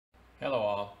Hello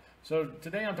all. So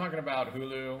today I'm talking about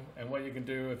Hulu and what you can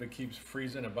do if it keeps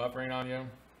freezing and buffering on you.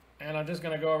 And I'm just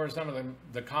going to go over some of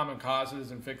the common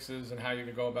causes and fixes and how you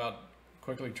can go about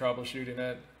quickly troubleshooting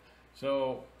it.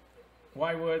 So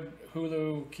why would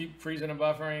Hulu keep freezing and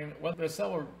buffering? Well, there's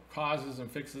several causes and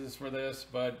fixes for this,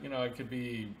 but it could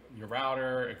be your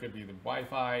router, it could be the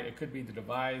Wi-Fi, it could be the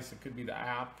device, it could be the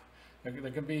app.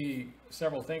 There could be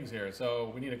several things here.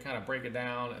 So we need to kind of break it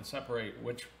down and separate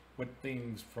what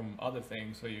things from other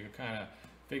things so you can kind of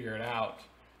figure it out.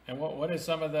 And what is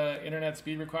some of the internet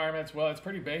speed requirements? Well, it's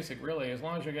pretty basic really. As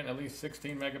long as you're getting at least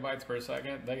 16 megabytes per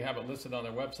second, they have it listed on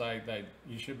their website that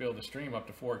you should be able to stream up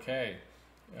to 4K.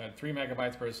 3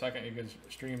 megabytes per second, you can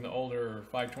stream the older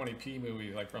 520p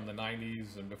movies like from the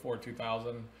 90s and before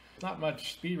 2000. Not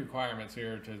much speed requirements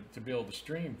here to be able to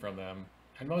stream from them.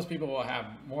 And most people will have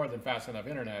more than fast enough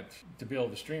internet to be able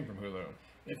to stream from Hulu.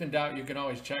 If in doubt, you can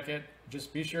always check it.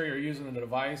 Just be sure you're using the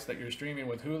device that you're streaming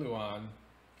with Hulu on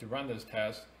to run this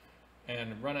test.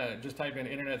 And just type in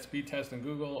internet speed test in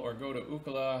Google or go to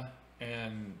Ookla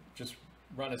and just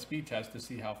run a speed test to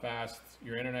see how fast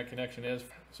your internet connection is.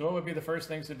 So what would be the first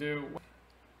things to do?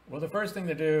 Well, the first thing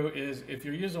to do is, if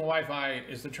you're using Wi-Fi,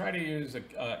 is to try to use an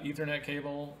Ethernet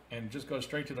cable and just go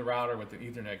straight to the router with the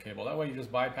Ethernet cable. That way you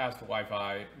just bypass the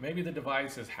Wi-Fi. Maybe the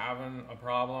device is having a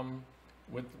problem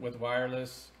with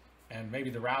wireless, and maybe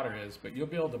the router is, but you'll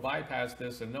be able to bypass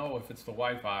this and know if it's the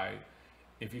Wi-Fi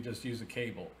if you just use a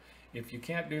cable. If you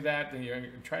can't do that, then you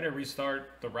try to restart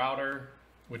the router,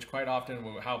 which quite often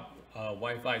will help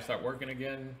Wi-Fi start working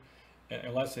again,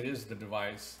 unless it is the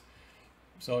device.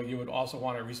 So you would also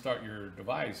want to restart your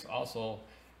device also,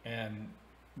 and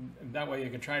that way you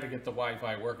can try to get the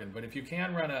Wi-Fi working. But if you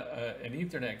can run an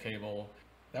Ethernet cable,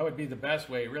 that would be the best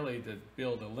way really to be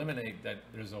able to eliminate that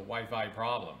there's a Wi-Fi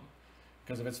problem.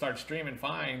 Because if it starts streaming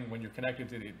fine when you're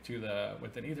connected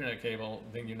with an Ethernet cable,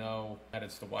 then you know that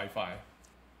it's the Wi-Fi.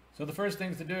 So the first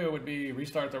things to do would be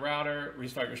restart the router,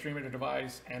 restart your streaming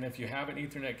device, and if you have an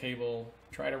Ethernet cable,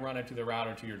 try to run it to the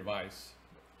router to your device.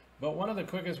 But one of the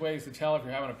quickest ways to tell if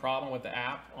you're having a problem with the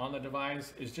app on the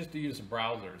device is just to use a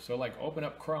browser. So like open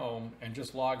up Chrome and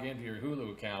just log into your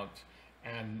Hulu account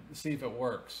and see if it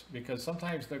works. Because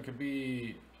sometimes there could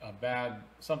be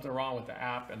something wrong with the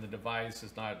app and the device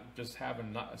is just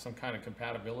having some kind of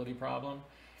compatibility problem.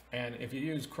 And if you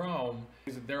use Chrome,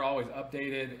 they're always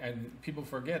updated, and people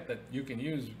forget that you can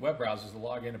use web browsers to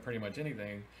log into pretty much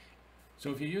anything.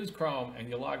 So if you use Chrome and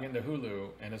you log into Hulu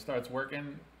and it starts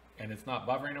working and it's not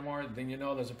buffering anymore, then you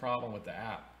know there's a problem with the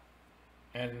app.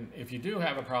 And if you do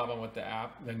have a problem with the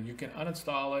app, then you can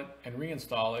uninstall it and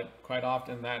reinstall it. Quite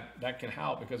often that can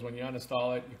help, because when you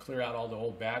uninstall it, you clear out all the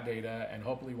old bad data, and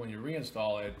hopefully when you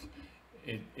reinstall it,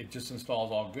 it just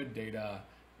installs all good data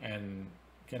and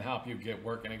can help you get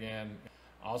working again.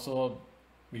 Also,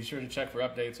 be sure to check for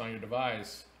updates on your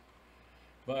device.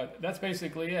 But that's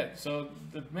basically it. So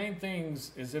the main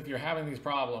things is, if you're having these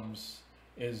problems,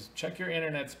 is check your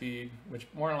internet speed, which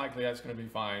more than likely that's going to be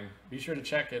fine. Be sure to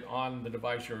check it on the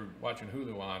device you're watching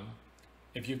Hulu on.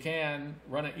 If you can,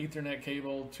 run an Ethernet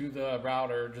cable to the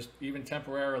router, just even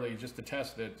temporarily, just to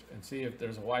test it and see if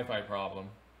there's a Wi-Fi problem.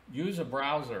 Use a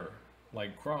browser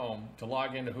like Chrome to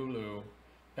log into Hulu.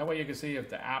 That way you can see if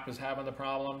the app is having the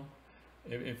problem.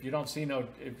 If you don't see no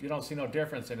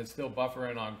difference and it's still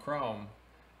buffering on Chrome,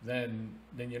 then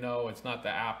you know it's not the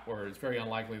app, or it's very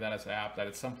unlikely that it's the app, that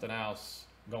it's something else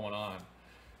going on.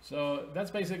 So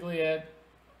that's basically it.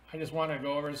 I just want to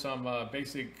go over some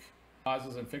basic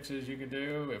causes and fixes you can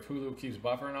do if Hulu keeps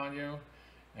buffering on you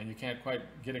and you can't quite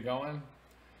get it going.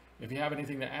 If you have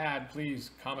anything to add, please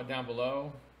comment down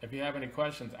below. If you have any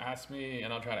questions, ask me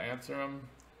and I'll try to answer them.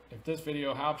 If this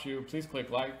video helps you, please click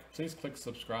like, please click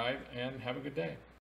subscribe, and have a good day.